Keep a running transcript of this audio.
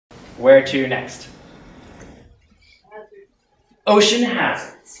Where to next? Ocean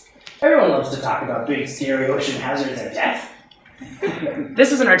hazards. Everyone loves to talk about big, scary ocean hazards and death.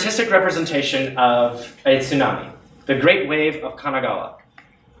 This is an artistic representation of a tsunami, the Great Wave of Kanagawa.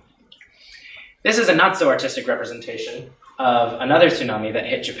 This is a not-so-artistic representation of another tsunami that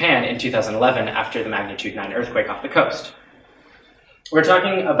hit Japan in 2011 after the magnitude 9 earthquake off the coast. We're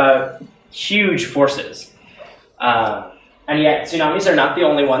talking about huge forces. And yet, tsunamis are not the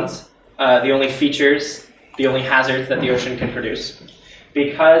only ones, the only features, the only hazards that the ocean can produce.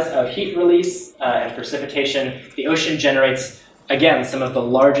 Because of heat release and precipitation, the ocean generates, again, some of the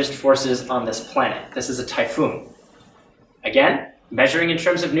largest forces on this planet. This is a typhoon. Again, measuring in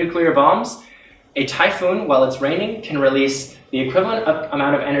terms of nuclear bombs, a typhoon, while it's raining, can release the equivalent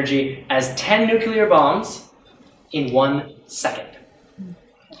amount of energy as 10 nuclear bombs in 1 second.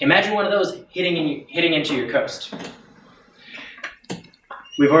 Imagine one of those hitting into your coast.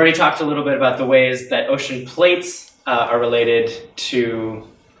 We've already talked a little bit about the ways that ocean plates are related to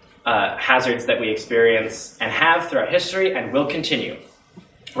hazards that we experience and have throughout history and will continue.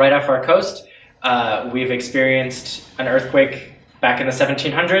 Right off our coast, we've experienced an earthquake back in the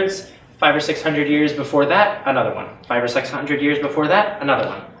 1700s. 500 or 600 years before that, another one. 500 or 600 years before that, another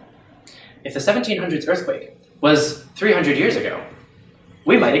one. If the 1700s earthquake was 300 years ago,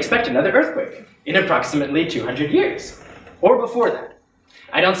 we might expect another earthquake in approximately 200 years, or before that.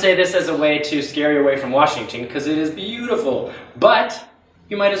 I don't say this as a way to scare you away from Washington, because it is beautiful, but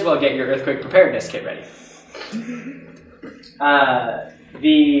you might as well get your earthquake preparedness kit ready.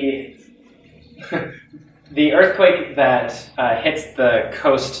 The earthquake that hits the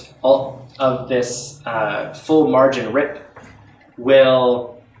coast of this full margin rip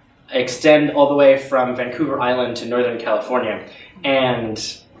will extend all the way from Vancouver Island to Northern California. And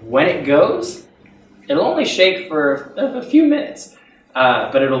when it goes, it'll only shake for a few minutes.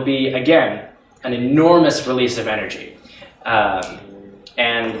 But it'll be, again, an enormous release of energy.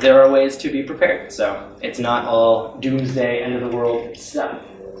 And there are ways to be prepared. So it's not all doomsday, end of the world stuff.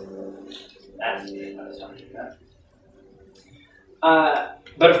 That's what I was talking about.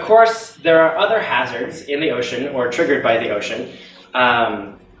 But of course, there are other hazards in the ocean, or triggered by the ocean,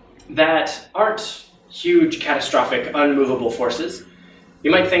 that aren't huge, catastrophic, unmovable forces.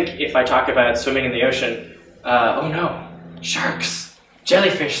 You might think, if I talk about swimming in the ocean, oh no, sharks,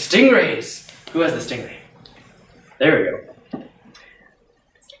 jellyfish, stingrays. Who has the stingray? There we go.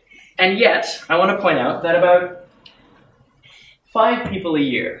 And yet, I want to point out that about 5 people a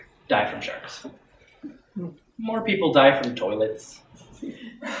year die from sharks. More people die from toilets,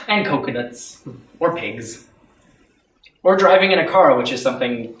 and coconuts, or pigs, or driving in a car, which is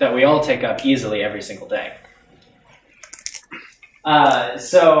something that we all take up easily every single day.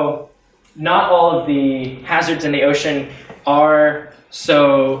 So not all of the hazards in the ocean are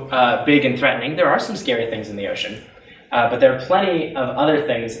so big and threatening. There are some scary things in the ocean, but there are plenty of other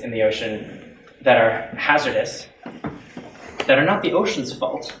things in the ocean that are hazardous, that are not the ocean's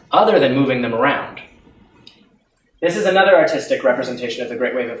fault, other than moving them around. This is another artistic representation of the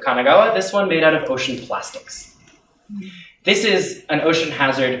Great Wave of Kanagawa, this one made out of ocean plastics. This is an ocean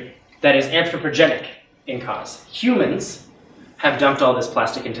hazard that is anthropogenic in cause. Humans have dumped all this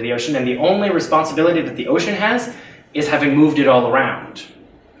plastic into the ocean, and the only responsibility that the ocean has is having moved it all around.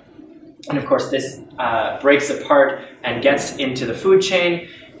 And of course, this breaks apart and gets into the food chain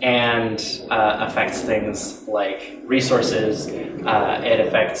and affects things like resources. It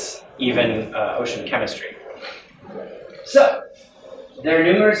affects even ocean chemistry. So, there are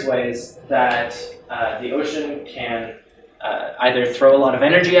numerous ways that the ocean can either throw a lot of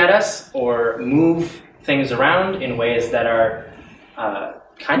energy at us or move things around in ways that are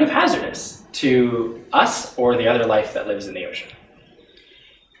kind of hazardous to us or the other life that lives in the ocean.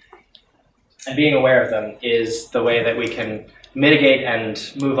 And being aware of them is the way that we can mitigate and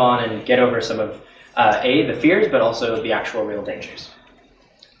move on and get over some of, the fears, but also the actual real dangers.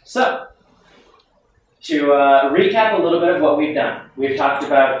 So, to recap a little bit of what we've done. We've talked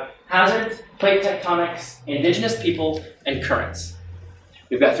about hazards, plate tectonics, indigenous people, and currents.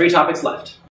 We've got 3 topics left.